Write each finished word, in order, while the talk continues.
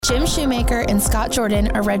Jim Shoemaker and Scott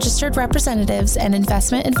Jordan are registered representatives and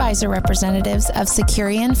investment advisor representatives of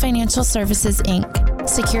Securian Financial Services, Inc.,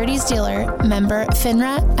 securities dealer, member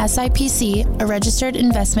FINRA SIPC, a registered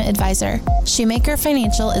investment advisor. Shoemaker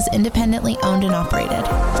Financial is independently owned and operated.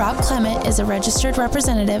 Rob Clement is a registered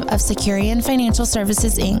representative of Securian Financial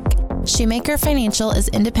Services, Inc. Shoemaker Financial is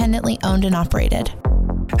independently owned and operated.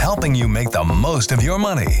 Helping you make the most of your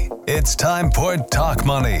money. It's time for Talk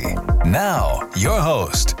Money. Now, your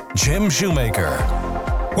host, Jim Shoemaker.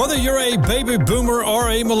 Whether you're a baby boomer or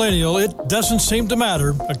a millennial, it doesn't seem to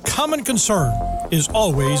matter. A common concern is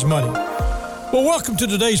always money. Well, welcome to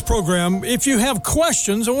today's program. If you have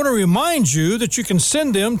questions, I want to remind you that you can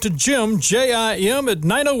send them to Jim, J-I-M, at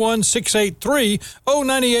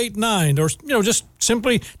 901-683-0989, or, just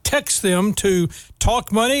simply text them to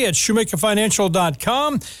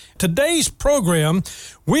talkmoney@shoemakerfinancial.com. Today's program,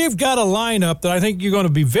 we've got a lineup that I think you're going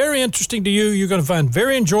to be very interesting to you. You're going to find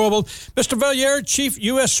very enjoyable. Mr. Valliere, Chief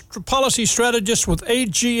U.S. Policy Strategist with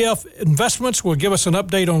AGF Investments, will give us an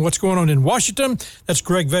update on what's going on in Washington. That's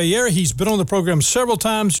Greg Valliere. He's been on the program several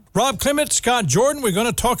times. Rob Clement, Scott Jordan, we're going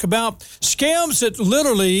to talk about scams that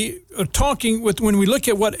literally are talking with when we look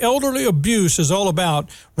at what elderly abuse is all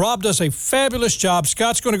about. Rob does a fabulous job.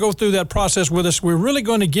 Scott's going to go through that process with us. We're really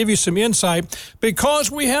going to give you some insight because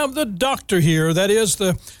we have the doctor here, that is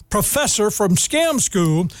the professor from Scam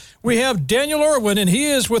School. We have Daniel Irwin, and he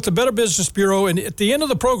is with the Better Business Bureau. And at the end of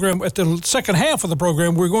the program, at the second half of the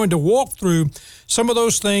program, we're going to walk through some of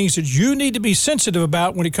those things that you need to be sensitive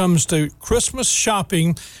about when it comes to Christmas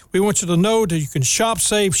shopping. We want you to know that you can shop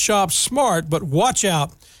safe, shop smart, but watch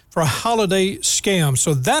out for holiday scams.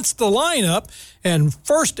 So that's the lineup. And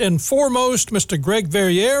first and foremost, Mr. Greg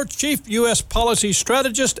Valliere, Chief U.S. Policy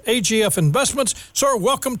Strategist, AGF Investments. Sir,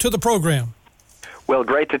 welcome to the program. Well,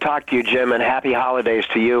 great to talk to you, Jim, and happy holidays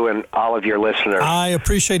to you and all of your listeners. I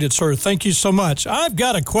appreciate it, sir. Thank you so much. I've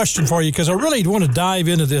got a question for you because I really want to dive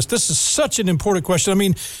into this. This is such an important question. I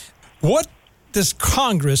mean, what does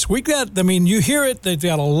Congress, you hear it, they've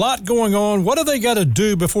got a lot going on. What do they got to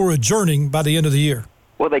do before adjourning by the end of the year?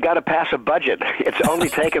 Well, they got to pass a budget. It's only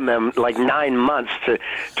taken them like 9 months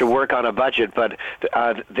to work on a budget, but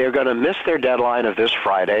they're going to miss their deadline of this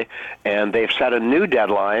Friday, and they've set a new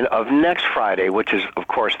deadline of next Friday, which is, of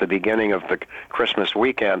course, the beginning of the Christmas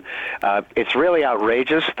weekend. It's really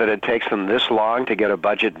outrageous that it takes them this long to get a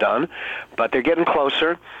budget done, but they're getting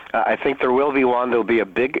closer. I think there will be one. There'll be a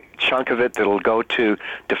big chunk of it that'll go to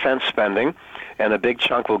defense spending, and a big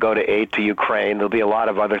chunk will go to aid to Ukraine. There'll be a lot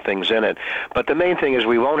of other things in it. But the main thing is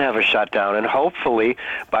we won't have a shutdown, and hopefully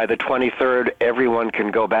by the 23rd, everyone can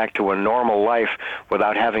go back to a normal life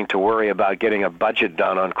without having to worry about getting a budget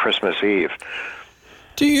done on Christmas Eve.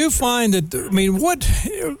 Do you find that,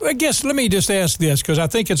 I guess let me just ask this, because I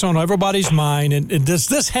think it's on everybody's mind, and does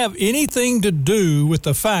this have anything to do with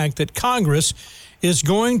the fact that Congress is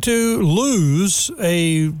going to lose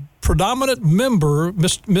a predominant member,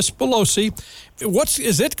 Miss Pelosi?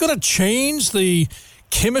 Is it going to change the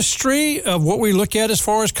chemistry of what we look at as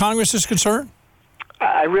far as Congress is concerned?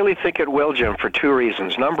 I really think it will, Jim, for two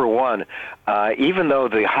reasons. Number one, even though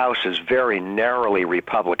the House is very narrowly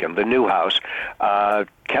Republican, the new House,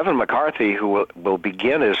 Kevin McCarthy, who will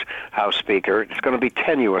begin as House Speaker, it's going to be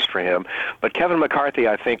tenuous for him. But Kevin McCarthy,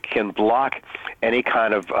 I think, can block any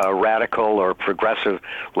kind of radical or progressive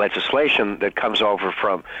legislation that comes over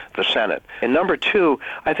from the Senate. And number two,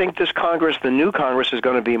 I think this Congress, the new Congress, is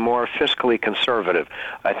going to be more fiscally conservative.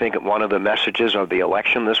 I think one of the messages of the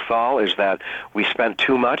election this fall is that we spent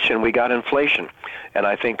too much and we got inflation. And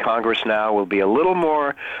I think Congress now will be a little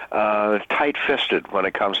more tight-fisted when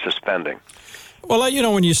it comes to spending. Well,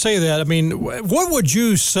 when you say that, what would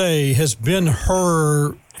you say has been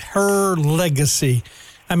her legacy?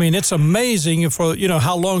 It's amazing for,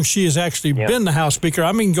 how long she has actually been the House Speaker.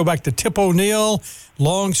 Go back to Tip O'Neill,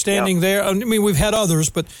 long standing there. We've had others,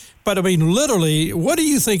 but literally, what do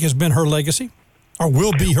you think has been her legacy? Or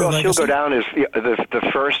will be her legacy? She'll go down as the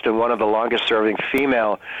first and one of the longest-serving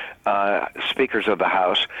female speakers of the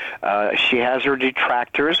House. She has her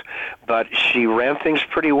detractors, but she ran things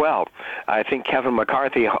pretty well. I think Kevin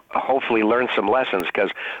McCarthy hopefully learned some lessons,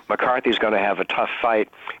 because McCarthy's going to have a tough fight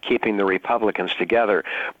keeping the Republicans together.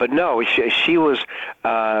 But no, she was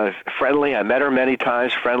friendly. I met her many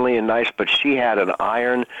times, friendly and nice, but she had an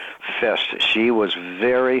iron fist. She was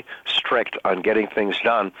very strict on getting things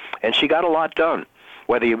done, and she got a lot done.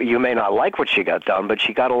 Whether you may not like what she got done, but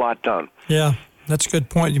she got a lot done. Yeah, that's a good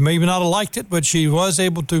point. You may not have liked it, but she was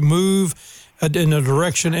able to move in a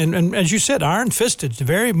direction, and as you said, iron-fisted,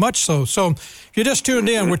 very much so. So if you just tuned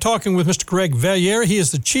in, we're talking with Mr. Greg Valliere. He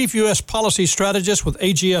is the Chief U.S. Policy Strategist with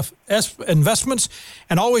AGF Investments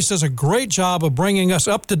and always does a great job of bringing us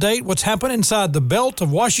up to date what's happening inside the belt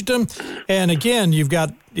of Washington. And again, you've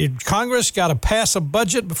got Congress got to pass a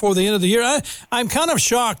budget before the end of the year. I'm kind of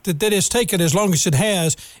shocked that it's taken as long as it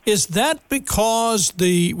has. Is that because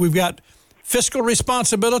we've got fiscal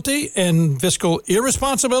responsibility and fiscal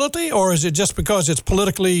irresponsibility, or is it just because it's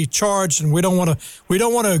politically charged and we don't want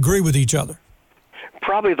to agree with each other?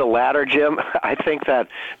 Probably the latter, Jim. I think that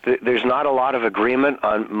there's not a lot of agreement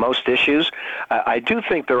on most issues. I do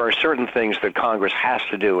think there are certain things that Congress has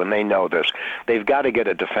to do, and they know this. They've got to get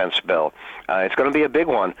a defense bill. It's going to be a big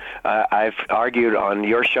one. I've argued on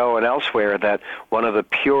your show and elsewhere that one of the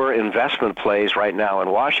pure investment plays right now in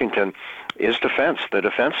Washington is defense, the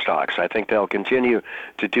defense stocks. I think they'll continue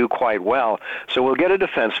to do quite well. So we'll get a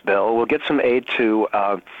defense bill. We'll get some aid to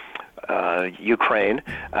Ukraine.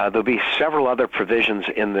 There'll be several other provisions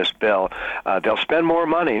in this bill. They'll spend more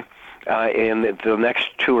money in the next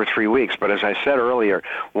 2 or 3 weeks. But as I said earlier,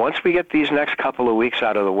 once we get these next couple of weeks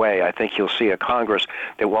out of the way, I think you'll see a Congress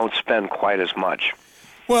that won't spend quite as much.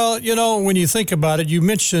 Well, when you think about it, you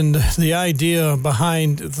mentioned the idea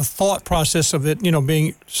behind the thought process of it,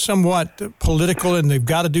 being somewhat political, and they've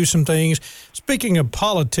got to do some things. Speaking of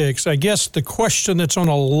politics, I guess the question that's on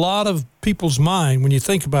a lot of people's mind when you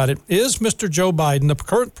think about it is Mr. Joe Biden, the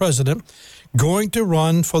current president, going to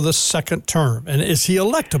run for the second term? And is he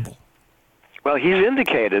electable? Well, he's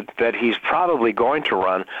indicated that he's probably going to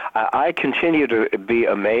run. I continue to be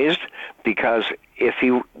amazed because if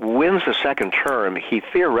he wins the second term, he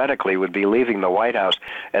theoretically would be leaving the White House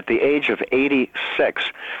at the age of 86.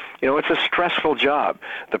 It's a stressful job.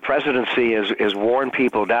 The presidency has worn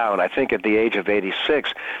people down. I think at the age of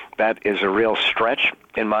 86, that is a real stretch,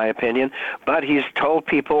 in my opinion. But he's told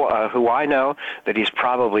people who I know that he's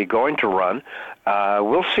probably going to run.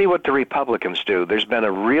 We'll see what the Republicans do. There's been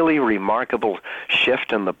a really remarkable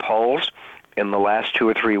shift in the polls in the last 2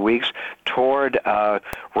 or 3 weeks toward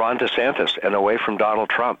Ron DeSantis and away from Donald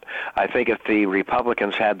Trump. I think if the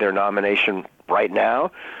Republicans had their nomination right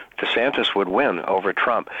now, DeSantis would win over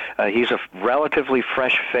Trump. He's a relatively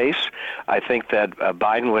fresh face. I think that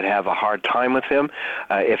Biden would have a hard time with him.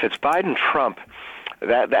 If it's Biden-Trump,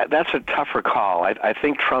 that's a tougher call. I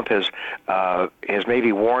think Trump has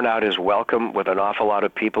maybe worn out his welcome with an awful lot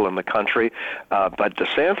of people in the country. But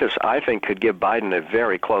DeSantis, I think, could give Biden a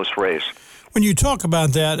very close race. When you talk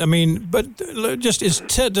about that, but just is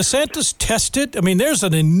DeSantis tested? There's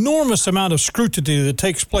an enormous amount of scrutiny that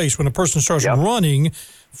takes place when a person starts running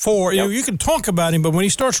for, you can talk about him, but when he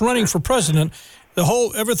starts running for president,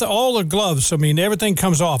 everything, all the gloves, everything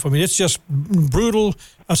comes off. It's just brutal,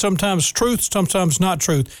 sometimes truth, sometimes not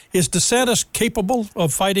truth. Is DeSantis capable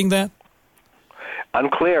of fighting that?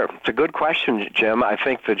 Unclear. It's a good question, Jim. I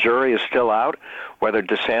think the jury is still out whether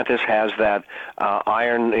DeSantis has that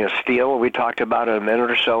iron steel we talked about a minute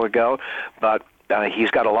or so ago, but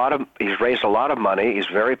he's raised a lot of money. He's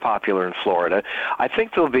very popular in Florida. I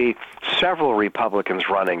think there'll be several Republicans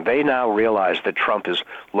running. They now realize that Trump is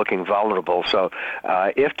looking vulnerable. So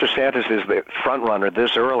if DeSantis is the front runner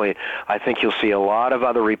this early, I think you'll see a lot of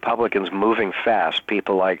other Republicans moving fast.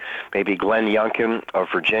 People like maybe Glenn Youngkin of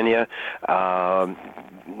Virginia,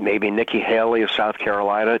 maybe Nikki Haley of South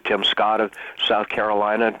Carolina, Tim Scott of South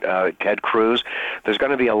Carolina, Ted Cruz. There's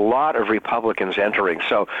going to be a lot of Republicans entering.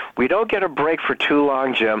 So we don't get a break for too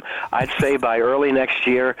long, Jim. I'd say by early next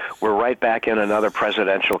year, we're right back in another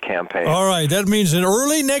presidential campaign. All right. That means that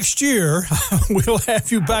early next year, we'll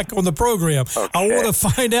have you back on the program. Okay. I want to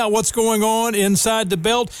find out what's going on inside the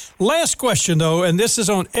belt. Last question, though, and this is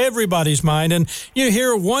on everybody's mind. And you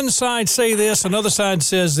hear one side say this, another side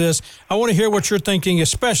says this. I want to hear what you're thinking,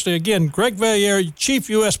 especially, again, Greg Valliere, Chief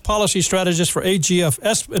U.S. Policy Strategist for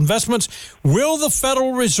AGF Investments. Will the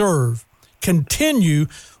Federal Reserve continue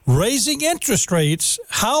raising interest rates?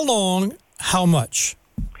 How long? How much?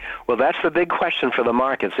 Well, that's the big question for the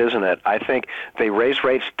markets, isn't it? I think they raise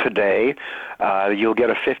rates today. You'll get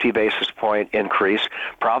a 50 basis point increase,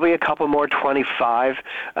 probably a couple more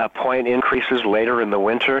 25-point increases later in the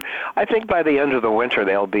winter. I think by the end of the winter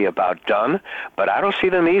they'll be about done, but I don't see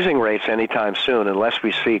them easing rates anytime soon unless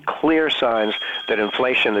we see clear signs that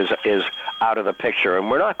inflation is out of the picture, and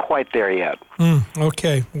we're not quite there yet.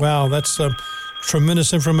 Okay. Wow, that's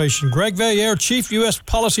tremendous information. Greg Valliere, Chief U.S.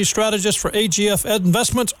 Policy Strategist for AGF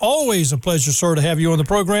Investments. Always a pleasure, sir, to have you on the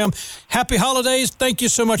program. Happy holidays. Thank you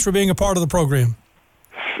so much for being a part of the program.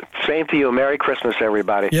 Same to you. Merry Christmas,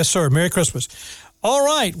 everybody. Yes, sir. Merry Christmas. All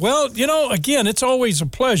right. Well, again, it's always a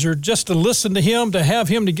pleasure just to listen to him, to have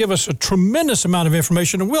him to give us a tremendous amount of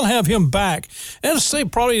information. And we'll have him back, let's say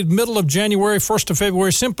probably middle of January, 1st of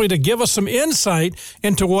February, simply to give us some insight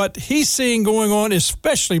into what he's seeing going on,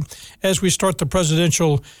 especially as we start the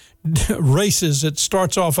presidential races. It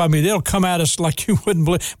starts off, it'll come at us like you wouldn't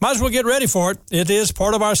believe. Might as well get ready for it. It is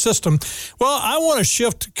part of our system. Well, I want to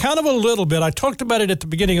shift kind of a little bit. I talked about it at the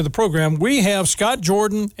beginning of the program. We have Scott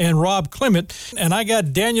Jordan and Rob Clement, and I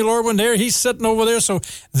got Daniel Irwin there. He's sitting over there, so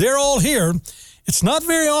they're all here. It's not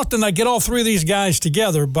very often I get all three of these guys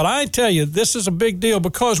together, but I tell you, this is a big deal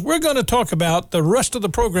because we're going to talk about the rest of the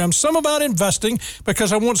program, some about investing,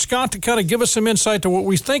 because I want Scott to kind of give us some insight to what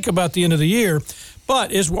we think about the end of the year.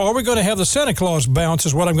 But are we going to have the Santa Claus bounce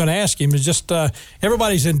is what I'm going to ask him. It's just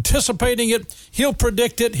everybody's anticipating it. He'll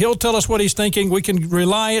predict it. He'll tell us what he's thinking. We can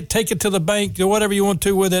rely it, take it to the bank, do whatever you want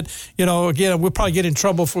to with it. Again, we'll probably get in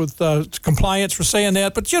trouble with compliance for saying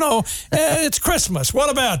that. But, it's Christmas. What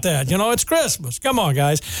about that? It's Christmas. Come on,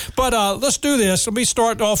 guys. But let's do this. Let me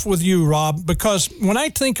start off with you, Rob, because when I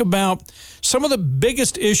think about some of the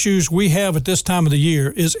biggest issues we have at this time of the year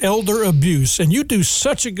is elder abuse. And you do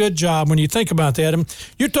such a good job when you think about that. And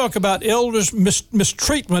you talk about elders'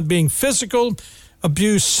 mistreatment being physical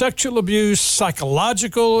abuse, sexual abuse,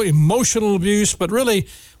 psychological, emotional abuse. But really,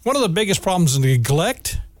 one of the biggest problems is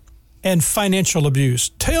neglect and financial abuse.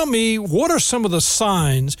 Tell me, what are some of the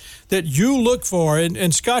signs that you look for?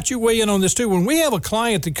 And Scott, you weigh in on this too. When we have a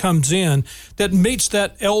client that comes in that meets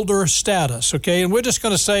that elder status, okay, and we're just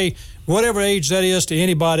going to say whatever age that is to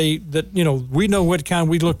anybody that, we know what kind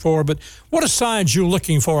we look for, but what are signs you're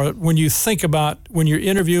looking for when you think about when you're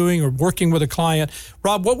interviewing or working with a client?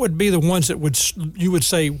 Rob, what would be the ones that you would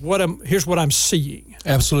say, here's what I'm seeing?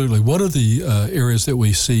 Absolutely. One of the areas that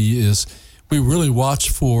we see is we really watch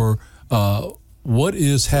for what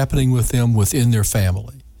is happening with them within their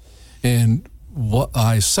family. And what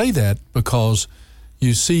I say that because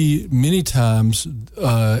you see many times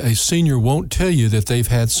a senior won't tell you that they've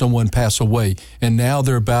had someone pass away and now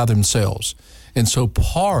they're by themselves. And so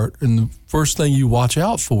the first thing you watch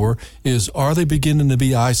out for is, are they beginning to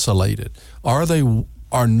be isolated?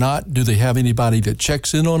 Do they have anybody that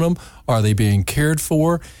checks in on them? Are they being cared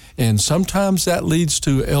for? And sometimes that leads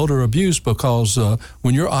to elder abuse because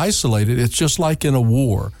when you're isolated, it's just like in a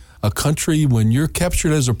war. A country, when you're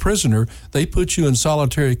captured as a prisoner, they put you in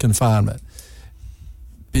solitary confinement.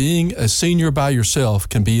 Being a senior by yourself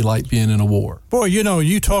can be like being in a war. Boy,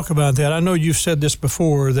 you talk about that. I know you've said this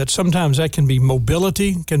before, that sometimes that can be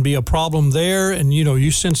mobility, can be a problem there, and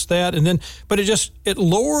you sense that. But it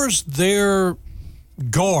lowers their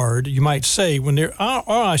guard, you might say, when they are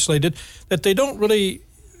isolated, that they don't really,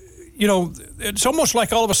 it's almost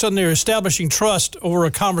like all of a sudden they're establishing trust over a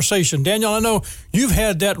conversation. Daniel, I know you've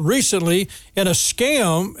had that recently in a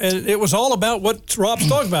scam, and it was all about what Rob's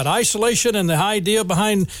talking about, isolation and the idea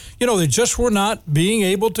behind, they just were not being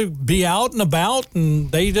able to be out and about,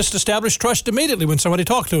 and they just established trust immediately when somebody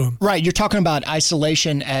talked to them. Right. You're talking about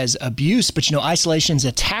isolation as abuse, but isolation is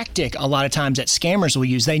a tactic a lot of times that scammers will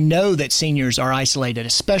use. They know that seniors are isolated,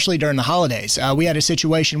 especially during the holidays. We had a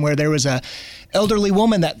situation where there was a elderly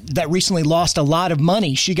woman that recently lost a lot of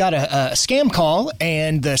money. She got a scam call,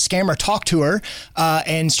 and the scammer talked to her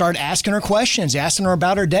and started asking her questions, asking her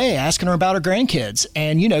about her day, asking her about her grandkids.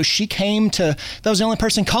 And, she came that was the only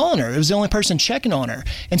person calling her. It was the only person checking on her.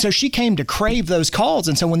 And so she came to crave those calls.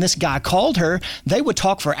 And so when this guy called her, they would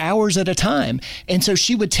talk for hours at a time. And so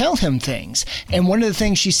she would tell him things. And one of the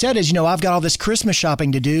things she said is, I've got all this Christmas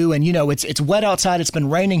shopping to do. And, it's wet outside. It's been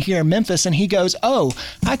raining here in Memphis. And he goes, oh,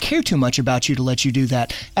 I care too much about you to let you do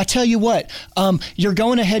that. I tell you what, you're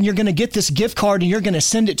going ahead and you're going to get this gift card and you're going to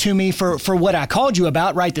send it to me for what I called you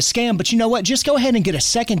about, right? The scam. But you know what? Just go ahead and get a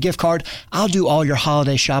second gift card. I'll do all your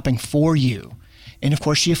holiday shopping for you. And of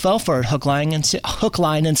course, she fell for it, hook, line,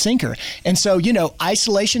 and sinker. And so,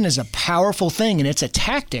 isolation is a powerful thing, and it's a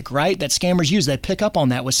tactic, right, that scammers use. They pick up on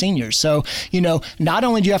that with seniors. So, not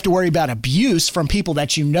only do you have to worry about abuse from people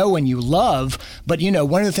that you know and you love, but,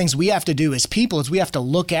 one of the things we have to do as people is we have to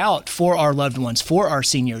look out for our loved ones, for our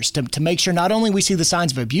seniors, to make sure not only we see the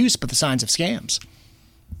signs of abuse, but the signs of scams.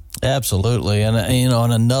 Absolutely. And,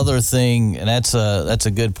 and another thing, and that's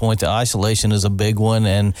a good point, the isolation is a big one.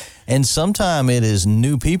 And sometimes it is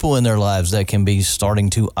new people in their lives that can be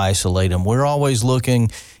starting to isolate them. We're always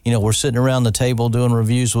looking, we're sitting around the table doing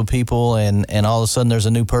reviews with people, and all of a sudden there's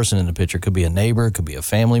a new person in the picture. Could be a neighbor, could be a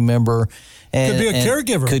family member. And, could be a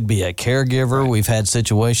caregiver. Could be a caregiver. Right. We've had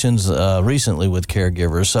situations recently with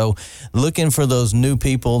caregivers. So looking for those new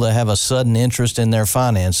people that have a sudden interest in their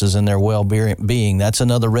finances and their well-being, that's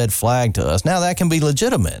another red flag to us. Now, that can be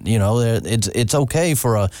legitimate. You know, it's okay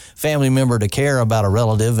for a family member to care about a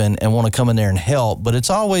relative and want to come in there and help, but it's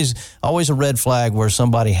always a red flag where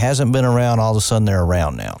somebody hasn't been around, all of a sudden they're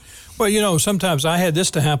around now. Well, you know, sometimes I had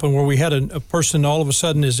this to happen where we had a person all of a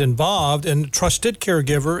sudden is involved and trusted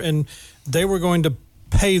caregiver, and they were going to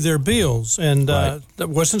pay their bills. And that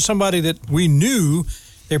wasn't somebody that we knew.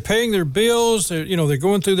 They're paying their bills. They're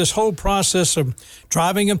going through this whole process of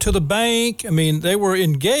driving them to the bank. I mean, they were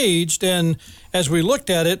engaged. And as we looked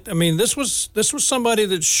at it, I mean, this was somebody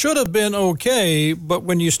that should have been okay. But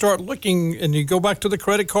when you start looking and you go back to the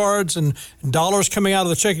credit cards and dollars coming out of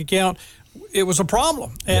the check account, it was a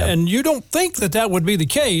problem. Yeah. And you don't think that would be the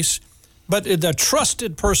case, but the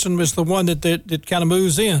trusted person was the one that kind of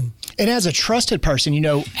moves in. And as a trusted person,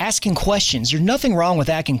 asking questions, there's nothing wrong with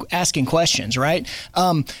asking questions, right?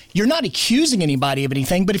 You're not accusing anybody of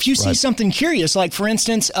anything, but if you see something curious, like for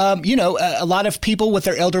instance, a lot of people with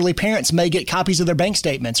their elderly parents may get copies of their bank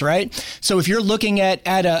statements, right? So if you're looking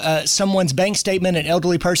at someone's bank statement, an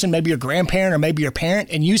elderly person, maybe your grandparent or maybe your parent,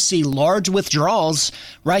 and you see large withdrawals,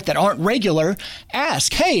 right, that aren't regular,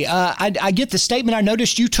 ask, hey, I get the statement. I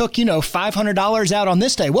noticed you took, $500 out on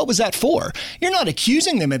this day. What was that for? You're not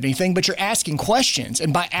accusing them of anything, but you're asking questions.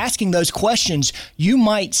 And by asking those questions, you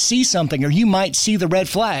might see something or you might see the red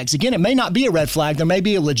flags. Again, it may not be a red flag. There may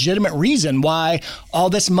be a legitimate reason why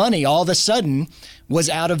all this money all of a sudden was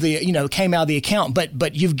out of the, came out of the account.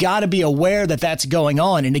 But you've got to be aware that that's going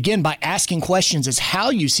on. And again, by asking questions is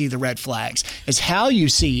how you see the red flags, is how you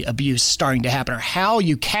see abuse starting to happen or how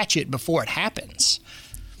you catch it before it happens.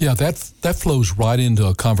 Yeah, that flows right into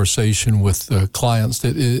a conversation with clients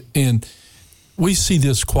and we see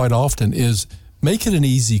this quite often is make it an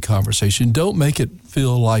easy conversation. Don't make it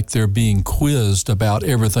feel like they're being quizzed about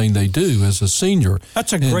everything they do as a senior.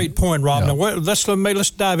 That's a great point, Rob. Yeah. Now, let's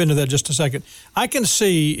dive into that just a second. I can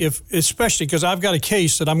see especially because I've got a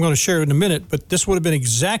case that I'm going to share in a minute, but this would have been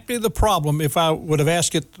exactly the problem if I would have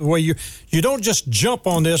asked it the way you don't just jump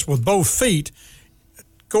on this with both feet.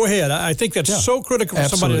 Go ahead. I think that's so critical for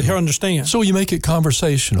somebody to understand. So you make it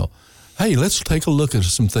conversational. Hey, let's take a look at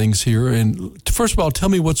some things here. And first of all, tell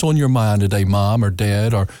me what's on your mind today, Mom or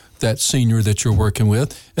Dad or that senior that you're working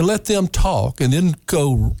with, and let them talk and then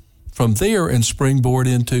go from there and springboard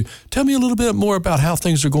into, tell me a little bit more about how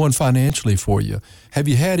things are going financially for you. Have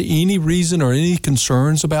you had any reason or any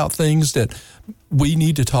concerns about things that we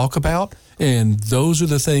need to talk about? And those are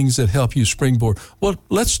the things that help you springboard. Well,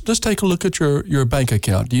 let's take a look at your bank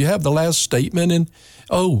account. Do you have the last statement? And,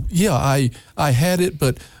 oh, yeah, I had it,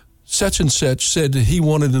 but such and such said that he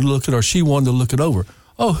wanted to look it or she wanted to look it over.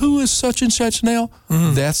 Oh, who is such and such now?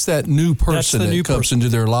 Mm-hmm. That's that new person that comes into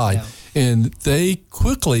their life. Yeah. And they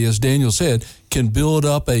quickly, as Daniel said, can build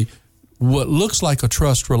up what looks like a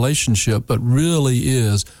trust relationship, but really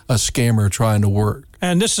is a scammer trying to work.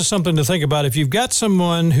 And this is something to think about. If you've got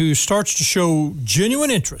someone who starts to show genuine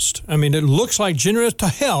interest, I mean, it looks like genuine to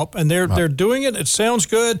help, and they're doing it, it sounds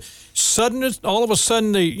good. All of a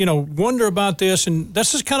sudden, they wonder about this, and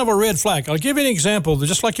this is kind of a red flag. I'll give you an example,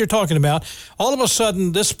 just like you're talking about. All of a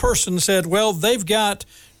sudden, this person said, well, they've got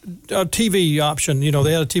a TV option. They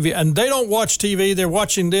had a TV, and they don't watch TV. They're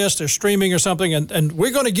watching this. They're streaming or something, and we're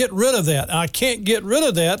going to get rid of that. I can't get rid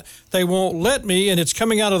of that. They won't let me, and it's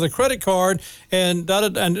coming out of the credit card, and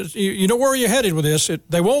you know where you're headed with this.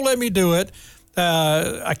 They won't let me do it.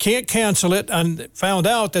 I can't cancel it, and found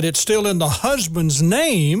out that it's still in the husband's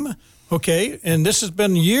name, okay, and this has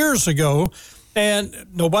been years ago, and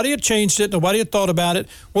nobody had changed it, nobody had thought about it.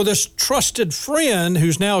 Well, this trusted friend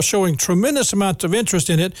who's now showing tremendous amounts of interest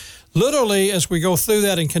in it, literally as we go through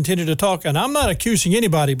that and continue to talk, and I'm not accusing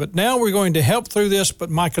anybody, but now we're going to help through this, but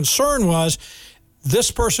my concern was this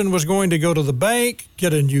person was going to go to the bank,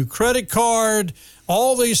 get a new credit card,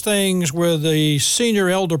 all these things where the senior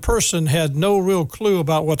elder person had no real clue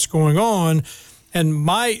about what's going on. And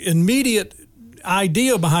my immediate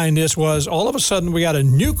idea behind this was all of a sudden we got a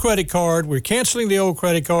new credit card, we're canceling the old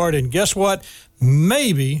credit card, and guess what?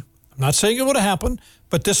 Maybe, I'm not saying it would have happened,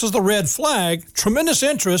 but this is the red flag, tremendous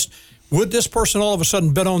interest. Would this person all of a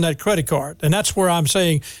sudden bet on that credit card? And that's where I'm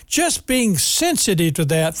saying just being sensitive to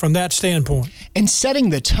that from that standpoint. And setting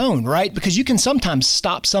the tone, right? Because you can sometimes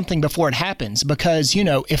stop something before it happens because,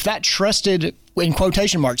 if that trusted, in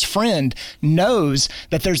quotation marks, friend knows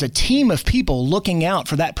that there's a team of people looking out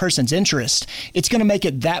for that person's interest, it's going to make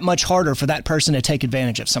it that much harder for that person to take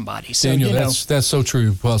advantage of somebody. So, Daniel, that's so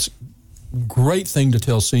true. Well, great thing to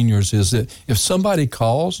tell seniors is that if somebody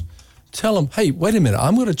calls, tell them, hey, wait a minute,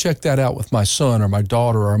 I'm going to check that out with my son or my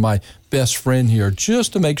daughter or my best friend here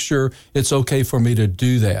just to make sure it's okay for me to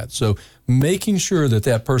do that. So making sure that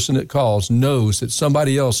that person that calls knows that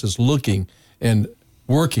somebody else is looking and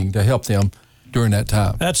working to help them during that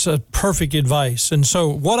time. That's a perfect advice. And so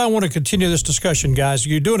what I want to continue this discussion, guys,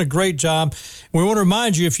 you're doing a great job. We want to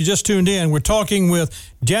remind you, if you just tuned in, we're talking with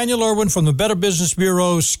Daniel Irwin from the Better Business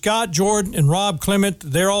Bureau, Scott Jordan and Rob Clement.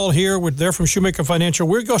 They're all here. They're from Shoemaker Financial.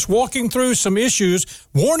 We're just walking through some issues,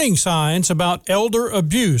 warning signs about elder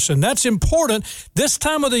abuse. And that's important. This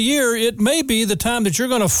time of the year, it may be the time that you're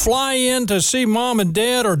going to fly in to see mom and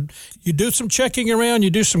dad, or you do some checking around, you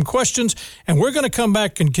do some questions, and we're going to come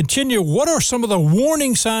back and continue. What are some of the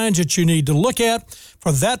warning signs that you need to look at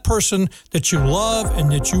for that person that you love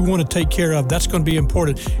and that you want to take care of? That's going to be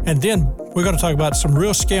important. And then we're going to talk about some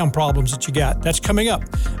real scam problems that you got. That's coming up.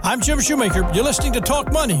 I'm Jim Shoemaker. You're listening to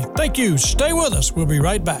Talk Money. Thank you. Stay with us. We'll be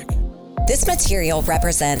right back. This material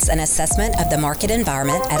represents an assessment of the market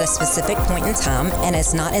environment at a specific point in time and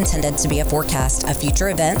is not intended to be a forecast of future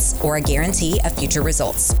events or a guarantee of future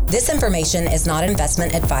results. This information is not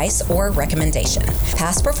investment advice or recommendation.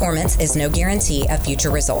 Past performance is no guarantee of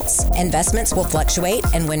future results. Investments will fluctuate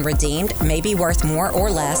and when redeemed may be worth more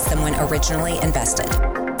or less than when originally invested.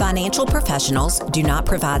 Financial professionals do not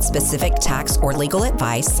provide specific tax or legal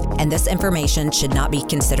advice, and this information should not be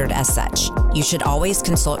considered as such. You should always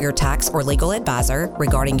consult your tax or legal advisor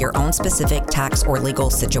regarding your own specific tax or legal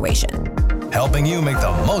situation. Helping you make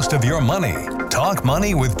the most of your money. Talk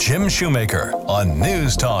Money with Jim Shoemaker on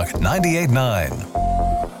News Talk 98.9.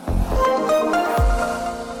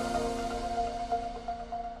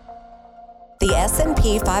 The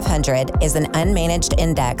S&P 500 is an unmanaged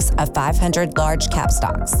index of 500 large cap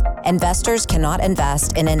stocks. Investors cannot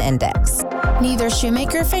invest in an index. Neither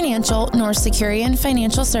Shoemaker Financial nor Securian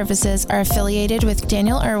Financial Services are affiliated with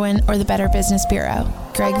Daniel Irwin or the Better Business Bureau,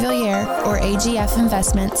 Greg Villiere, or AGF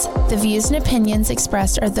Investments. The views and opinions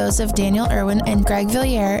expressed are those of Daniel Irwin and Greg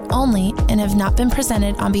Villiere only and have not been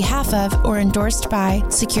presented on behalf of or endorsed by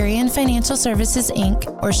Securian Financial Services,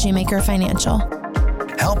 Inc. or Shoemaker Financial.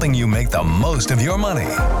 Helping you make the most of your money.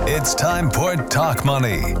 It's time for Talk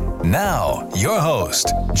Money. Now, your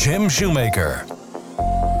host, Jim Shoemaker.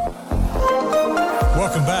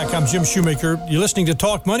 Welcome back. I'm Jim Shoemaker. You're listening to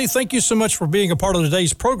Talk Money. Thank you so much for being a part of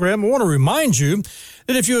today's program. I want to remind you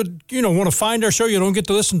that if you want to find our show, you don't get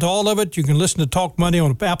to listen to all of it, you can listen to Talk Money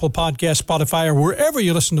on Apple Podcasts, Spotify, or wherever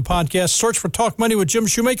you listen to podcasts. Search for Talk Money with Jim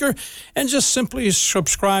Shoemaker and just simply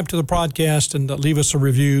subscribe to the podcast and leave us a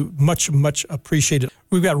review. Much, much appreciated.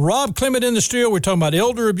 We've got Rob Clement in the studio. We're talking about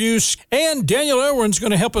elder abuse. And Daniel Irwin's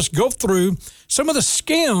going to help us go through some of the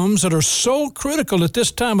scams that are so critical at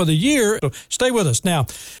this time of the year. So stay with us. Now,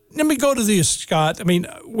 let me go to this, Scott. I mean,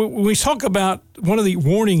 when we talk about one of the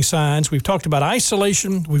warning signs, we've talked about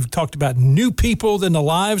isolation. We've talked about new people in the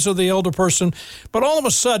lives of the elder person. But all of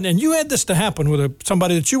a sudden, and you had this to happen with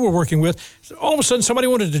somebody that you were working with, all of a sudden somebody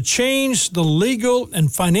wanted to change the legal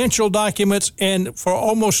and financial documents and for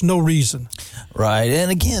almost no reason. Right.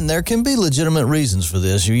 And again, there can be legitimate reasons for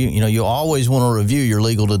this. You always want to review your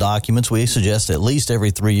legal documents. We suggest at least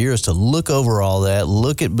every 3 years to look over all that,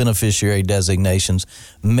 look at beneficiary designations,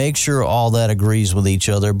 make sure all that agrees with each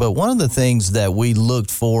other. But one of the things that we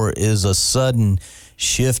looked for is a sudden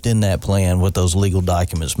shift in that plan with those legal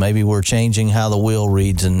documents. Maybe we're changing how the will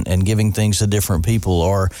reads and giving things to different people,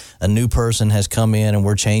 or a new person has come in and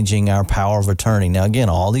we're changing our power of attorney. Now, again,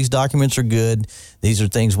 all these documents are good. These are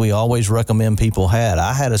things we always recommend people had.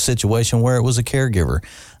 I had a situation where it was a caregiver.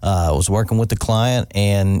 I was working with the client,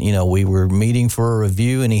 and we were meeting for a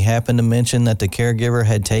review, and he happened to mention that the caregiver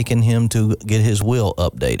had taken him to get his will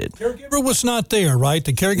updated. Caregiver was not there, right?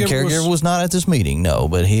 The caregiver was not at this meeting, no.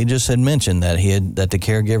 But he just had mentioned that the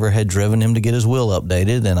caregiver had driven him to get his will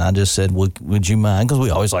updated, and I just said, "Would you mind?" Because we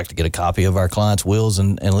always like to get a copy of our clients' wills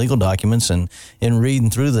and legal documents. And in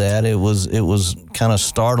reading through that, it was kind of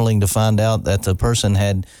startling to find out that the person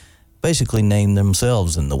had basically named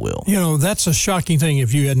themselves in the will. That's a shocking thing.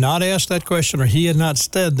 If you had not asked that question or he had not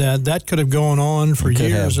said that could have gone on for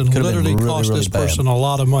years and literally cost this person a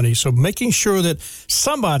lot of money. So making sure that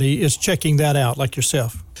somebody is checking that out, like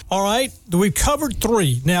yourself. All right, we've covered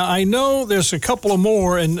 3. Now, I know there's a couple of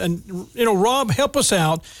more, and Rob, help us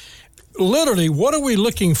out. Literally, what are we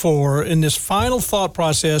looking for in this final thought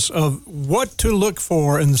process of what to look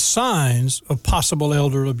for in the signs of possible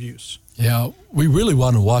elder abuse? Yeah, we really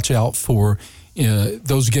want to watch out for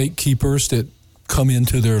those gatekeepers that come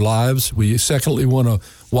into their lives. We secondly want to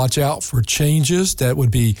watch out for changes that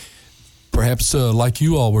would be perhaps like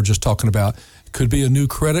you all were just talking about, could be a new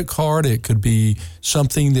credit card. It could be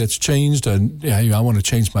something that's changed. I want to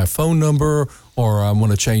change my phone number, or I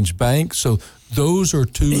want to change bank. So those are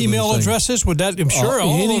two email addresses. Would that? I'm sure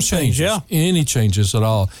all any those changes. things. Yeah, any changes at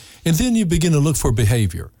all. And then you begin to look for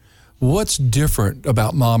behavior. What's different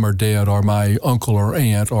about mom or dad or my uncle or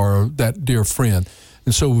aunt or that dear friend?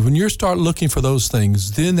 And so when you start looking for those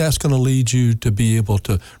things, then that's going to lead you to be able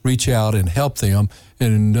to reach out and help them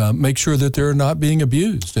and make sure that they're not being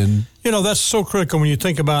abused. And that's so critical when you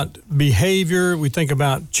think about behavior. We think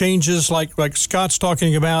about changes like Scott's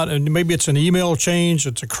talking about, and maybe it's an email change,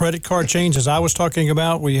 it's a credit card change, as I was talking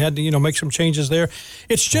about. We had to, make some changes there.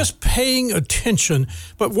 It's just paying attention.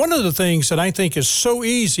 But one of the things that I think is so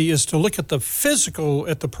easy is to look at the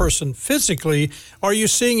person physically. Are you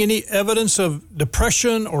seeing any evidence of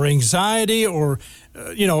depression or anxiety or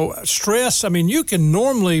stress? I mean, you can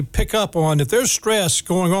normally pick up on if there's stress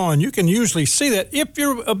going on. You can usually see that if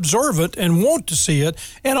you're observant and want to see it.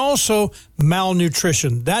 And also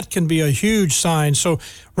malnutrition. That can be a huge sign. So,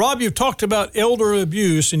 Rob, you've talked about elder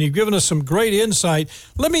abuse and you've given us some great insight.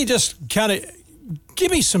 Let me just kind of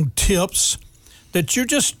give me some tips that you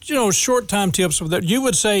just, short time tips that you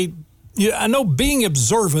would say. I know being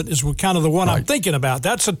observant is kind of the one I'm thinking about.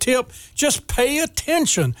 That's a tip. Just pay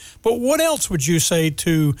attention. But what else would you say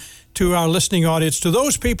to our listening audience, to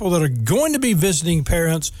those people that are going to be visiting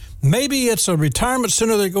parents? Maybe it's a retirement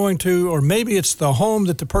center they're going to, or maybe it's the home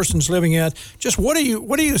that the person's living at. Just what are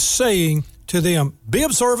you saying to them? Be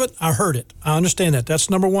observant. I heard it. I understand that. That's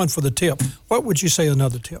number one for the tip. What would you say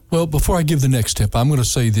another tip? Well, before I give the next tip, I'm going to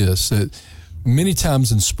say this, that many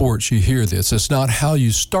times in sports you hear this. It's not how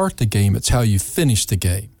you start the game, it's how you finish the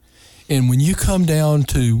game. And when you come down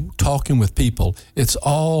to talking with people, it's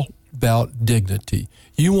all about dignity.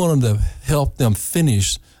 You want them to help them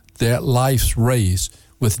finish that life's race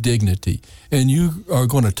with dignity. And you are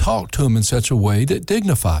going to talk to them in such a way that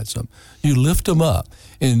dignifies them. You lift them up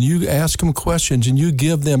and you ask them questions and you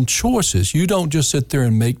give them choices. You don't just sit there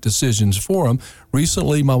and make decisions for them.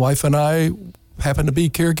 Recently, my wife and I happened to be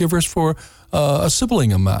caregivers for a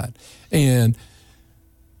sibling of mine. And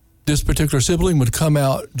this particular sibling would come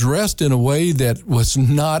out dressed in a way that was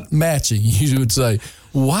not matching. You would say,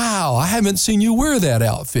 wow, I haven't seen you wear that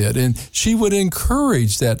outfit. And she would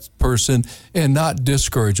encourage that person and not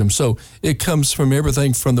discourage them. So it comes from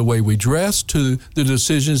everything from the way we dress to the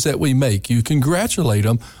decisions that we make. You congratulate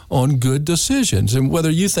them on good decisions. And whether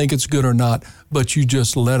you think it's good or not, but you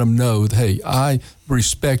just let them know, hey, I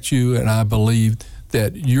respect you and I believe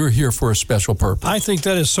that you're here for a special purpose. I think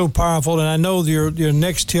that is so powerful, and I know your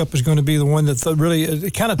next tip is going to be the one that really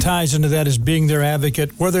it kind of ties into that, is being their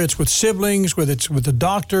advocate, whether it's with siblings, whether it's with the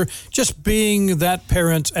doctor, just being that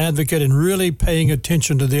parent's advocate and really paying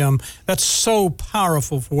attention to them. That's so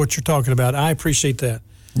powerful for what you're talking about. I appreciate that.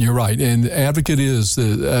 You're right, and advocate is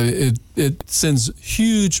it sends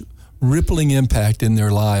huge rippling impact in their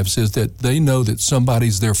lives, is that they know that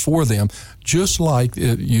somebody's there for them, just like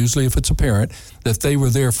usually if it's a parent, that they were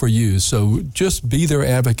there for you. So just be their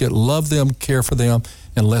advocate, love them, care for them,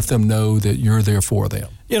 and let them know that you're there for them.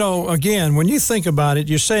 Again, when you think about it,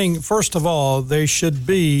 you're saying, first of all, they should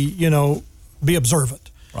be observant.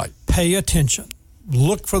 Right. Pay attention.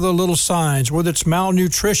 Look for the little signs, whether it's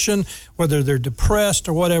malnutrition, whether they're depressed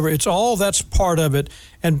or whatever. It's all that's part of it.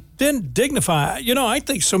 And then dignify. I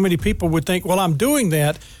think so many people would think, well, I'm doing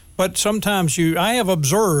that. But sometimes I have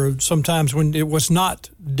observed sometimes when it was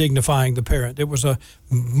not dignifying the parent. It was a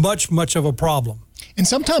much of a problem. And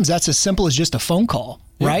sometimes that's as simple as just a phone call,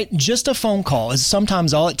 right? Just a phone call is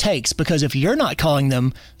sometimes all it takes, because if you're not calling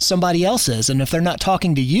them, somebody else is. And if they're not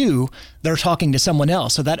talking to you, they're talking to someone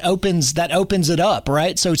else. So that opens it up,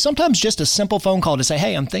 right? So sometimes just a simple phone call to say,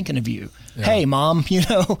 hey, I'm thinking of you. Yeah. Hey, Mom,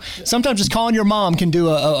 sometimes just calling your mom can do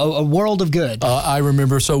a world of good. I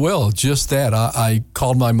remember so well just that. I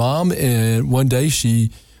called my mom, and one day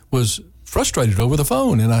she was frustrated over the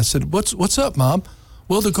phone. And I said, what's up, Mom?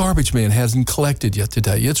 Well, the garbage man hasn't collected yet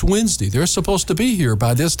today. It's Wednesday. They're supposed to be here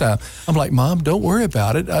by this time. I'm like, Mom, don't worry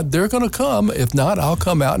about it. They're going to come. If not, I'll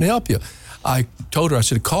come out and help you. I told her, I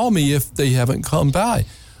said, call me if they haven't come by.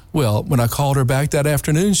 Well, when I called her back that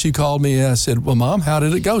afternoon, she called me and I said, well, Mom, how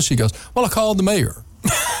did it go? She goes, well, I called the mayor.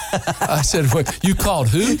 I said, well, you called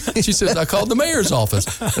who? She says, I called the mayor's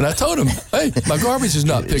office. And I told him, hey, my garbage is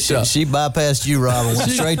not picked up. She bypassed you, Rob, and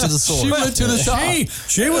went straight to the source. She went to the top.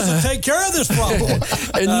 She was to take care of this problem.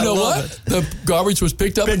 And you know what? The garbage was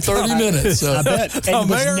picked up in 30 minutes. So. I bet. And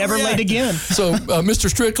was never late again. So, Mr.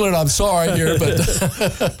 Strickland, I'm sorry here, but...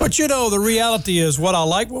 But, the reality is, what I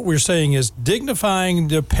like what we're saying is dignifying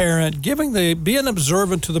the parent, being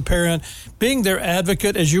observant to the parent, being their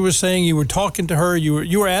advocate. As you were saying, you were talking to her,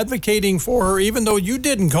 you were advocating for her, even though you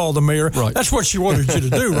didn't call the mayor. Right. That's what she wanted you to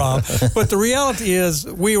do, Rob. But the reality is,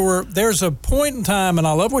 there's a point in time, and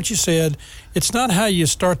I love what you said, it's not how you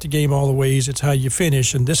start the game all the ways, it's how you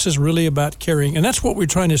finish. And this is really about caring. And that's what we're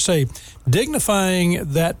trying to say. Dignifying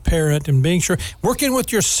that parent and being sure. Working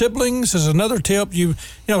with your siblings is another tip. You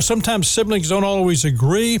know, sometimes siblings don't always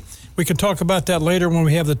agree. We can talk about that later when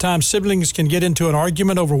we have the time. Siblings can get into an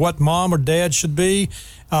argument over what mom or dad should be.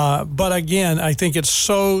 But again, I think it's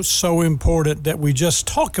so important that we just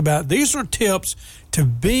talk about. These are tips to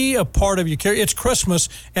be a part of your care. It's Christmas,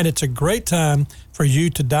 and it's a great time for you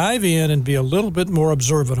to dive in and be a little bit more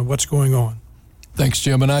observant of what's going on. Thanks,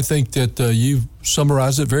 Jim. And I think that you've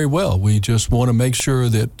summarized it very well. We just want to make sure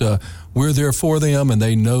that we're there for them, and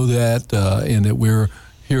they know that, and that we're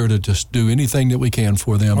here to just do anything that we can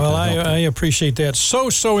for them. Well, I appreciate that.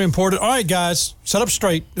 So important. All right, guys, set up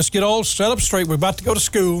straight. Let's get all set up straight. We're about to go to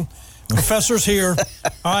school. Professor's here.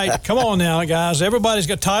 All right, come on now, guys. Everybody's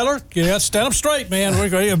got Tyler. Yeah, stand up straight, man.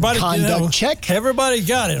 Everybody, Conduct check. Everybody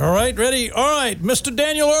got it. All right, ready? All right, Mr.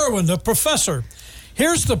 Daniel Irwin, the professor.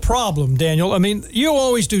 Here's the problem, Daniel. I mean, you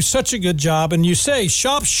always do such a good job, and you say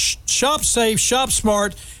shop safe, shop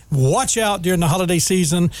smart. Watch out during the holiday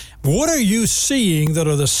season. What are you seeing that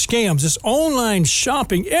are the scams? This online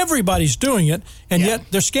shopping, everybody's doing it, and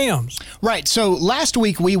yet they're scams. Right. So last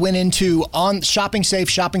week we went into on shopping safe,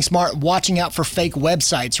 shopping smart, watching out for fake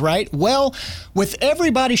websites, right? Well, with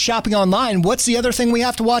everybody shopping online, what's the other thing we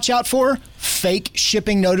have to watch out for? Fake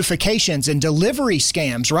shipping notifications and delivery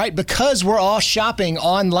scams, right? Because we're all shopping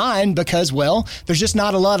online because, well, there's just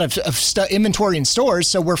not a lot of inventory in stores,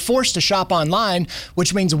 so we're forced to shop online,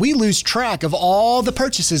 which means we lose track of all the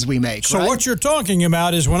purchases we make. So right? What you're talking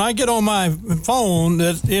about is when I get on my phone,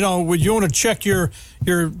 that you want to check your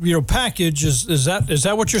package. Is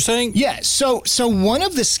that what you're saying? Yeah. So one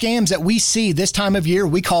of the scams that we see this time of year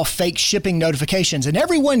we call fake shipping notifications, and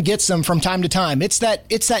everyone gets them from time to time. It's that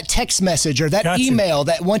text message or that email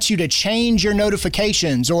that wants you to change your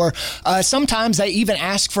notifications, or sometimes they even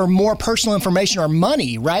ask for more personal information or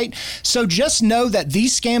money. Right. So just know that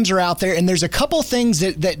these scams are out there, and there's a couple things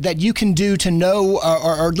that you can do to know,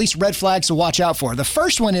 or at least red flags to watch out for. The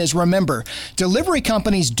first one is, remember, delivery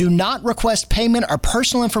companies do not request payment or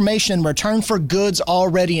personal information in return for goods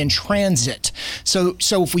already in transit. So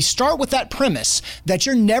if we start with that premise that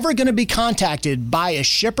you're never going to be contacted by a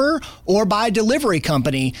shipper or by a delivery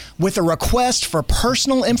company with a request for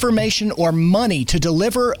personal information or money to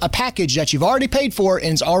deliver a package that you've already paid for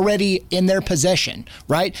and is already in their possession,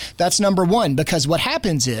 right? That's number one, because what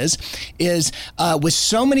happens is with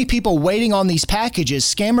so many people waiting on these packages,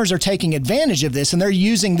 scammers are taking advantage of this, and they're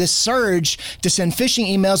using this surge to send phishing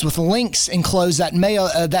emails with links enclosed that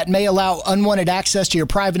may allow unwanted access to your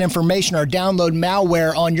private information or download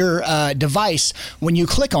malware on your device when you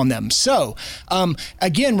click on them. So,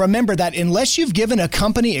 again, remember that unless you've given a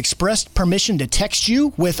company expressed permission to text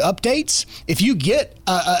you with updates, if you get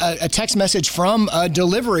a text message from a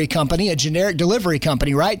delivery company, a generic delivery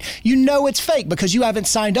company, right, you know it's fake because you haven't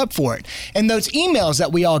signed up for it. And those emails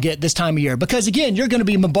that we all get this time of year, because again, you're going to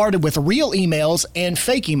be bombarded with real emails and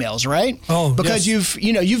fake emails, right? Oh, because yes.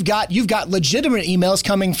 you've got legitimate emails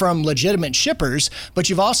coming from legitimate shippers, but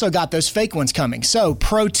you've also got those fake ones coming. So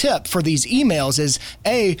pro tip for these emails is,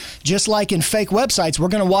 just like in fake websites, we're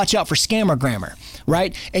going to watch out for scammer grammar,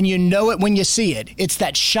 right? And you know it when you see it. It's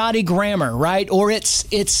that shoddy grammar, right? Or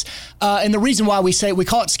and the reason why we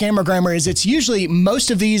call it scammer grammar is it's usually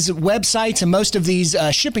most of these websites and most of these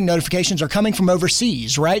shipping notifications are coming from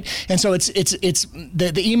overseas, right? And so it's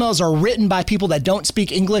the emails are written by people that don't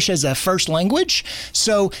speak English as a first language.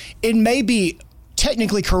 So it may be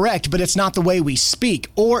technically correct, but it's not the way we speak,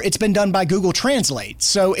 or it's been done by Google Translate,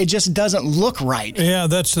 so it just doesn't look right. Yeah,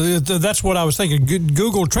 that's what I was thinking.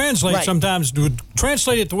 Google Translate sometimes would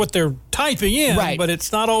translate it to what they're typing in, but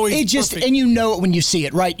it's not always perfect. And you know it when you see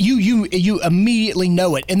it, right? You immediately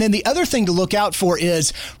know it. And then the other thing to look out for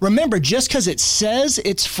is, remember, just because it says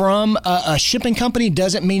it's from a shipping company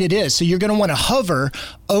doesn't mean it is. So you're going to want to hover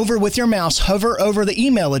over the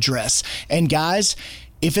email address. And guys,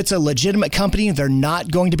 if it's a legitimate company, they're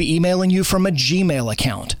not going to be emailing you from a Gmail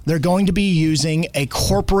account. They're going to be using a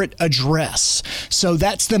corporate address. So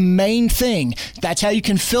that's the main thing. That's how you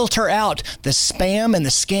can filter out the spam and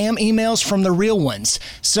the scam emails from the real ones.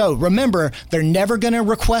 So remember, they're never going to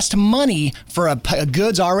request money for a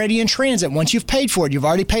goods already in transit. Once you've paid for it, you've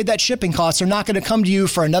already paid that shipping cost. They're not going to come to you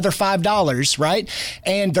for another $5, right?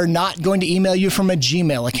 And they're not going to email you from a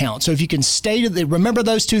Gmail account. So if you can remember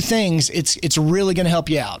those two things, it's really going to help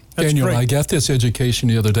you out. Daniel, I got this education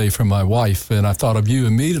the other day from my wife, and I thought of you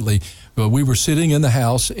immediately. We were sitting in the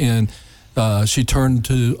house, and she turned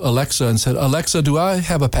to Alexa and said, "Alexa, do I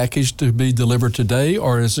have a package to be delivered today,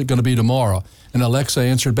 or is it going to be tomorrow?" And Alexa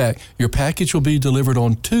answered back, "Your package will be delivered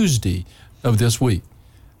on Tuesday of this week."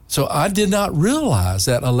 So I did not realize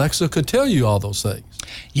that Alexa could tell you all those things.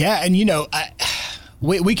 Yeah, and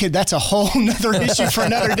we could, that's a whole nother issue for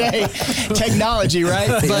another day, technology, right?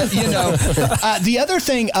 But, the other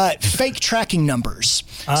thing, fake tracking numbers.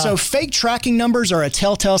 So fake tracking numbers are a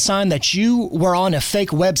telltale sign that you were on a fake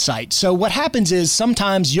website. So what happens is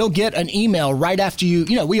sometimes you'll get an email right after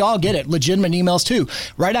we all get it, legitimate emails too.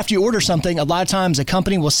 Right after you order something, a lot of times a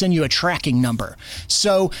company will send you a tracking number.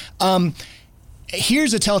 So,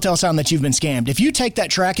 here's a telltale sign that you've been scammed. If you take that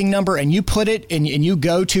tracking number and you put it and you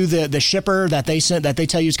go to the shipper that they sent, that they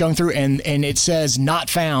tell you is going through, and it says not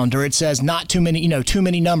found, or it says not too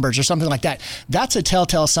many numbers or something like that, that's a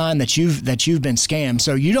telltale sign that you've been scammed.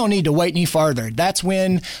 So you don't need to wait any farther. That's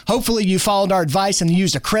when hopefully you followed our advice and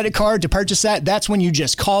used a credit card to purchase that. That's when you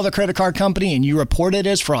just call the credit card company and you report it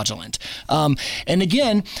as fraudulent. And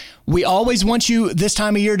again, we always want you this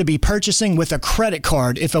time of year to be purchasing with a credit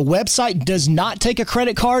card. If a website does not take a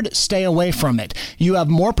credit card, stay away from it. You have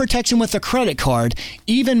more protection with a credit card,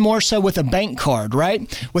 even more so with a bank card,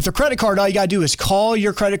 right? With a credit card, all you got to do is call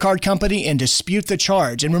your credit card company and dispute the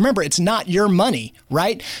charge. And remember, it's not your money,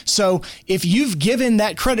 right? So if you've given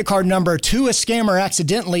that credit card number to a scammer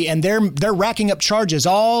accidentally and they're racking up charges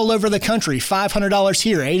all over the country, $500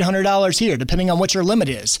 here, $800 here, depending on what your limit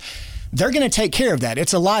is, they're going to take care of that.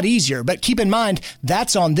 It's a lot easier. But keep in mind,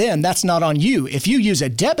 that's on them. That's not on you. If you use a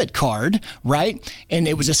debit card, right, and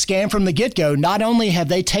it was a scam from the get-go, not only have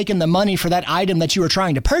they taken the money for that item that you were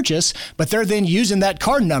trying to purchase, but they're then using that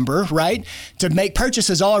card number, right, to make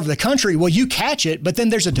purchases all over the country. Well, you catch it, but then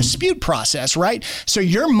there's a dispute process, right? So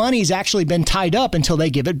your money's actually been tied up until they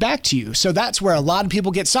give it back to you. So that's where a lot of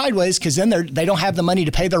people get sideways, because then they don't have the money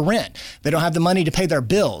to pay their rent. They don't have the money to pay their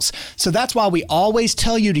bills. So that's why we always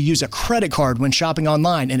tell you to use a credit card when shopping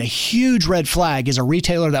online, and a huge red flag is a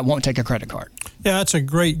retailer that won't take a credit card. Yeah, that's a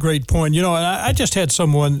great point. I just had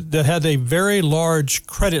someone that had a very large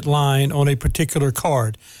credit line on a particular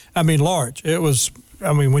card. I mean, large. It was,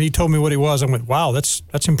 when he told me what it was, I went, wow, that's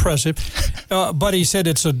impressive. But he said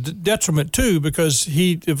it's a detriment too, because for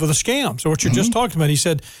the scam. So what you're just talking about, he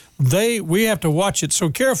said, we have to watch it so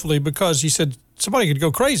carefully, because he said, somebody could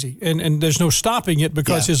go crazy, and there's no stopping it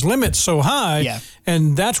because his limit's so high,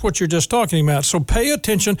 and that's what you're just talking about. So pay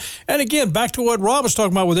attention. And again, back to what Rob was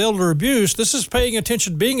talking about with elder abuse, this is paying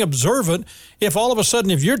attention, being observant. If all of a sudden,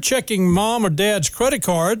 if you're checking mom or dad's credit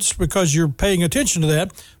cards because you're paying attention to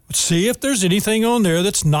that, see if there's anything on there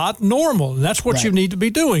that's not normal. And that's what you need to be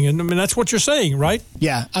doing. And that's what you're saying, right?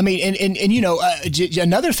 Yeah.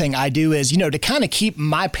 Another thing I do is, to kind of keep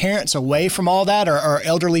my parents away from all that, or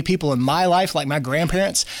elderly people in my life, like my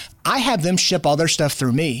grandparents, I have them ship all their stuff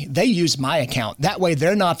through me. They use my account. That way,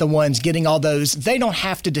 they're not the ones getting all those. They don't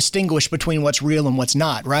have to distinguish between what's real and what's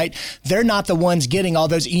not, right? They're not the ones getting all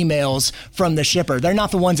those emails from the shipper. They're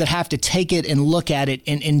not the ones that have to take it and look at it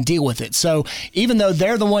and deal with it. So even though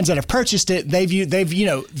they're the ones that have purchased it,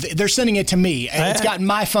 they're sending it to me. It's got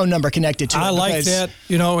my phone number connected to it. I like that,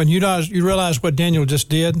 and you realize what Daniel just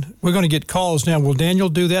did. We're going to get calls now. Will Daniel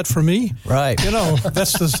do that for me? Right.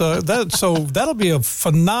 That's so that'll be a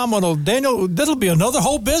phenomenal. Daniel, that'll be another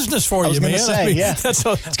whole business for you, man. It's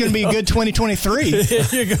going to be a good 2023.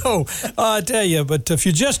 There you go. I tell you, but if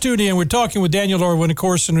you just tuned in, we're talking with Daniel Irwin, of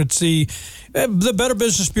course, and it's the Better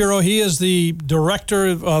Business Bureau. He is the director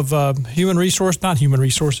of not human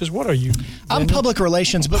resources. What are you, Daniel? I'm public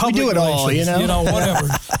relations, but we do it all, whatever.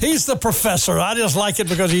 He's the professor. I just like it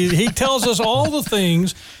because he tells us all the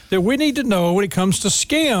things that we need to know when it comes to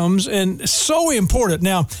scams, and it's so important.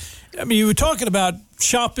 Now, you were talking about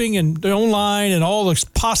shopping and online and all the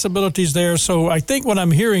possibilities there. So I think what I'm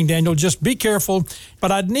hearing, Daniel, just be careful.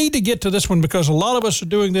 But I need to get to this one because a lot of us are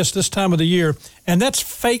doing this time of the year, and that's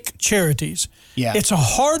fake charities. Yeah. It's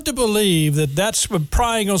hard to believe that that's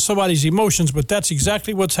prying on somebody's emotions, but that's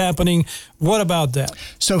exactly what's happening. What about that?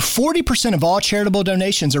 So 40% of all charitable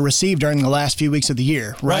donations are received during the last few weeks of the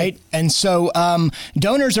year, right? And so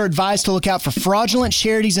donors are advised to look out for fraudulent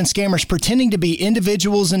charities and scammers pretending to be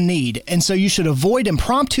individuals in need. And so you should avoid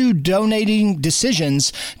impromptu donating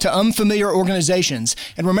decisions to unfamiliar organizations.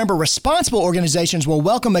 And remember, responsible organizations will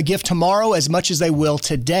welcome a gift tomorrow as much as they will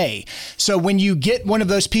today. So when you get one of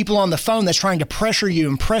those people on the phone that's trying to pressure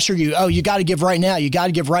you, oh, you got to give right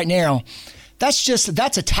now, that's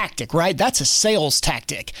a tactic, right? That's a sales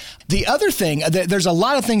tactic. The other thing, there's a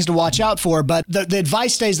lot of things to watch out for, but the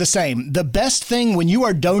advice stays the same. The best thing when you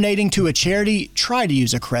are donating to a charity, try to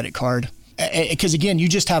use a credit card. because again, you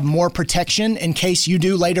just have more protection in case you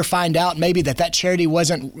do later find out maybe that charity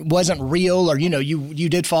wasn't real, or you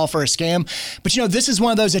did fall for a scam. But this is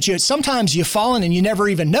one of those that sometimes you fall in and you never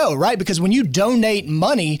even know, right? Because when you donate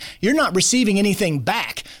money, you're not receiving anything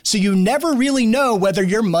back, so you never really know whether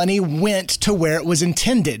your money went to where it was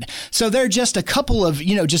intended. So there are just a couple of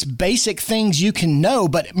just basic things you can know.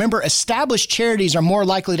 But remember, established charities are more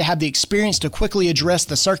likely to have the experience to quickly address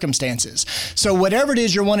the circumstances. So whatever it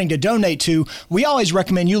is you're wanting to donate to, we always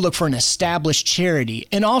recommend you look for an established charity.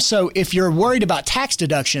 And also, if you're worried about tax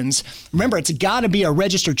deductions, remember, it's got to be a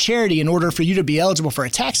registered charity in order for you to be eligible for a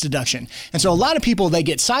tax deduction. And so a lot of people, they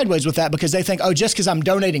get sideways with that because they think, oh, just because I'm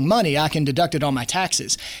donating money, I can deduct it on my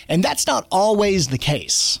taxes. And that's not always the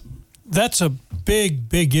case. That's a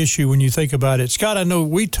big issue when you think about it. Scott, I know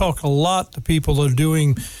we talk a lot to people that are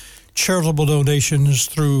doing charitable donations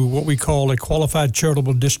through what we call a qualified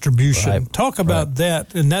charitable distribution. Right. Talk about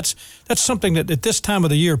that, and that's something that at this time of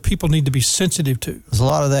the year people need to be sensitive to. There's a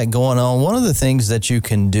lot of that going on. One of the things that you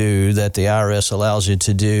can do that the IRS allows you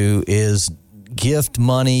to do is gift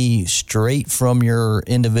money straight from your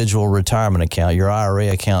individual retirement account, your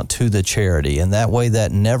IRA account, to the charity. And that way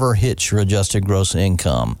that never hits your adjusted gross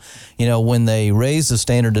income. When they raise the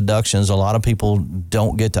standard deductions, a lot of people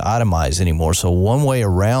don't get to itemize anymore. So one way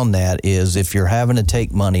around that is if you're having to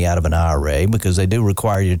take money out of an IRA, because they do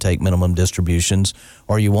require you to take minimum distributions,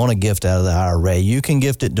 or you want to gift out of the IRA, you can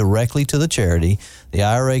gift it directly to the charity. The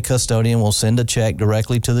IRA custodian will send a check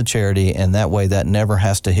directly to the charity, and that way that never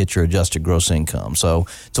has to hit your adjusted gross income. So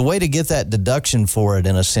it's a way to get that deduction for it,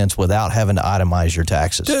 in a sense, without having to itemize your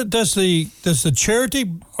taxes. Does the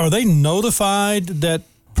charity, are they notified that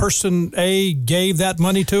person A gave that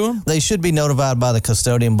money to them? They should be notified by the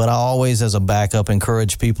custodian, but I always, as a backup,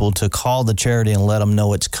 encourage people to call the charity and let them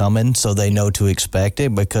know it's coming so they know to expect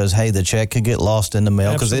it, because, hey, the check could get lost in the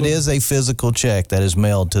mail, because it is a physical check that is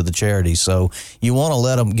mailed to the charity. So you want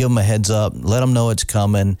to give them a heads up, let them know it's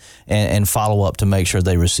coming, and follow up to make sure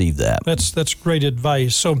they receive that. That's great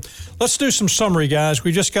advice. So let's do some summary, guys.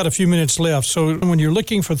 We just got a few minutes left. So when you're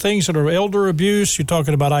looking for things that are elder abuse, you're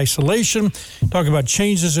talking about isolation, talking about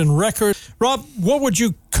changes in record. Rob, what would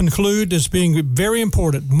you conclude as being very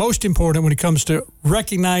important, most important when it comes to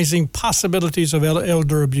recognizing possibilities of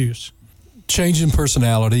elder abuse? Change in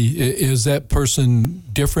personality. Is that person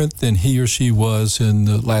different than he or she was in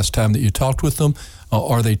the last time that you talked with them?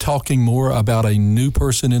 Are they talking more about a new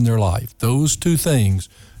person in their life? Those two things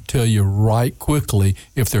tell you right quickly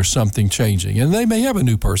if there's something changing. And they may have a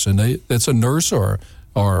new person. That's a nurse or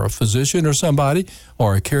a physician or somebody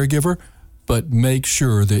or a caregiver. But make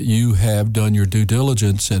sure that you have done your due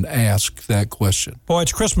diligence and ask that question. Boy,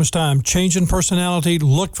 it's Christmas time. Change in personality.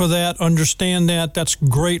 Look for that. Understand that. That's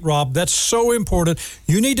great, Rob. That's so important.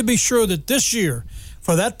 You need to be sure that this year,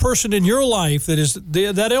 for that person in your life that is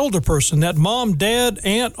that elder person, that mom, dad,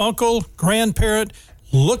 aunt, uncle, grandparent,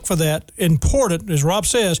 look for that. Important, as Rob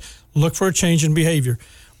says, look for a change in behavior.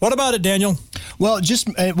 What about it, Daniel? Well, just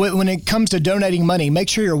when it comes to donating money, make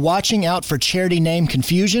sure you're watching out for charity name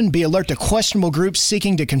confusion. Be alert to questionable groups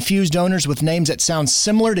seeking to confuse donors with names that sound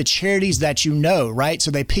similar to charities that you know, right? So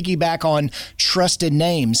they piggyback on trusted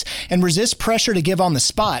names. And resist pressure to give on the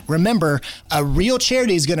spot. Remember, a real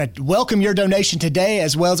charity is going to welcome your donation today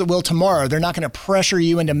as well as it will tomorrow. They're not going to pressure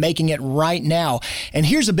you into making it right now. And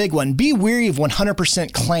here's a big one. Be wary of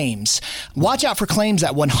 100% claims. Watch out for claims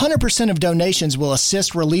that 100% of donations will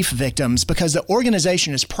assist relief victims, because the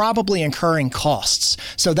organization is probably incurring costs.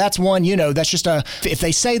 So that's one, that's just if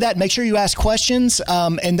they say that, make sure you ask questions.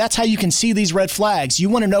 And that's how you can see these red flags. You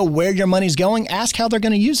want to know where your money's going, ask how they're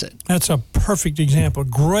going to use it. That's a perfect example.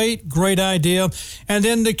 Great idea. And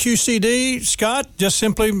then the QCD, Scott, just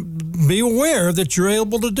simply be aware that you're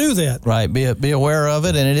able to do that. Right. Be aware of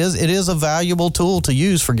it. And it is a valuable tool to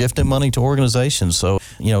use for gifting money to organizations. So,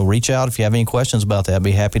 reach out if you have any questions about that. I'd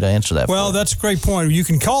be happy to answer that. Well, that's a great point. You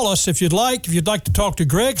can call us if you'd like. If you'd like to talk to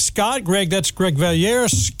Greg, Scott, that's Greg Valliere,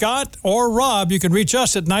 Scott, or Rob, you can reach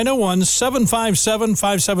us at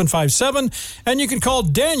 901-757-5757. And you can call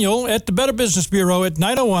Daniel at the Better Business Bureau at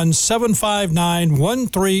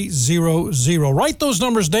 901-759-1300. Write those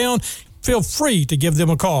numbers down. Feel free to give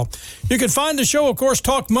them a call. You can find the show, of course,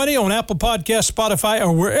 Talk Money, on Apple Podcasts, Spotify,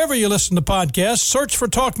 or wherever you listen to podcasts. Search for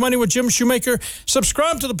Talk Money with Jim Shoemaker.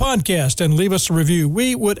 Subscribe to the podcast and leave us a review.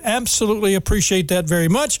 We would absolutely appreciate that very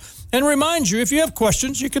much. And remind you, if you have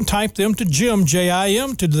questions, you can type them to Jim,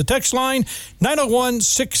 J-I-M, to the text line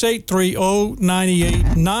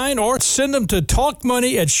 901-683-0989, or send them to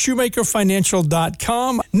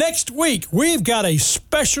talkmoney@shoemakerfinancial.com. Next week, we've got a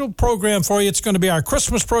special program for you. It's going to be our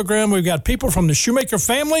Christmas program. We've got people from the Shoemaker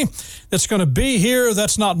family that's going to be here.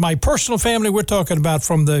 That's not my personal family. We're talking about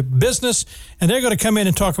from the business, and they're going to come in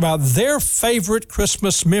and talk about their favorite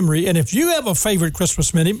Christmas memory. And if you have a favorite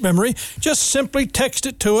Christmas memory, just simply text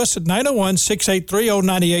it to us at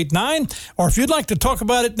 901-683-0989. Or if you'd like to talk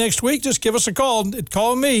about it next week, just give us a call.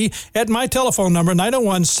 Call me at my telephone number,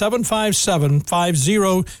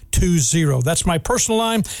 901-757-5020. That's my personal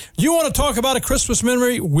line. You want to talk about a Christmas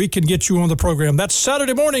memory, we can get you on the program. That's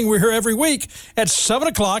Saturday morning. We're here every week at 7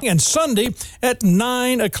 o'clock and Sunday at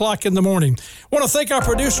 9 o'clock in the morning. I want to thank our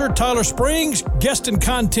producer, Tyler Springs, guest and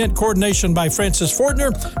content coordination by Francis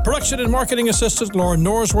Fordner, production and marketing assistant, Lauren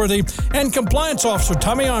Norsworthy, and compliance officer,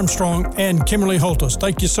 Tommy Armstrong and Kimberly Holtus.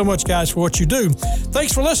 Thank you so much, guys, for what you do.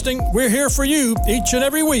 Thanks for listening. We're here for you each and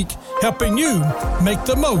every week, helping you make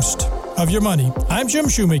the most of your money. I'm Jim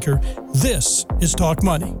Shoemaker. This is Talk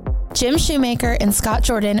Money. Jim Shoemaker and Scott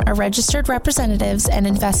Jordan are registered representatives and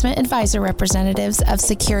investment advisor representatives of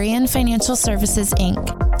Securian Financial Services,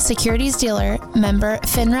 Inc., securities dealer, member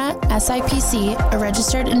FINRA, SIPC, a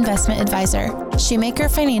registered investment advisor. Shoemaker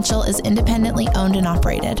Financial is independently owned and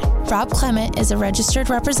operated. Rob Clement is a registered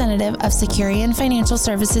representative of Securian Financial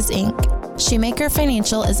Services, Inc. Shoemaker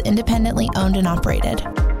Financial is independently owned and operated.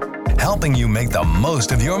 Helping you make the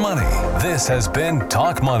most of your money. This has been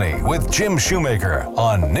Talk Money with Jim Shoemaker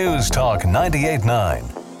on News Talk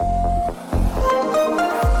 98.9.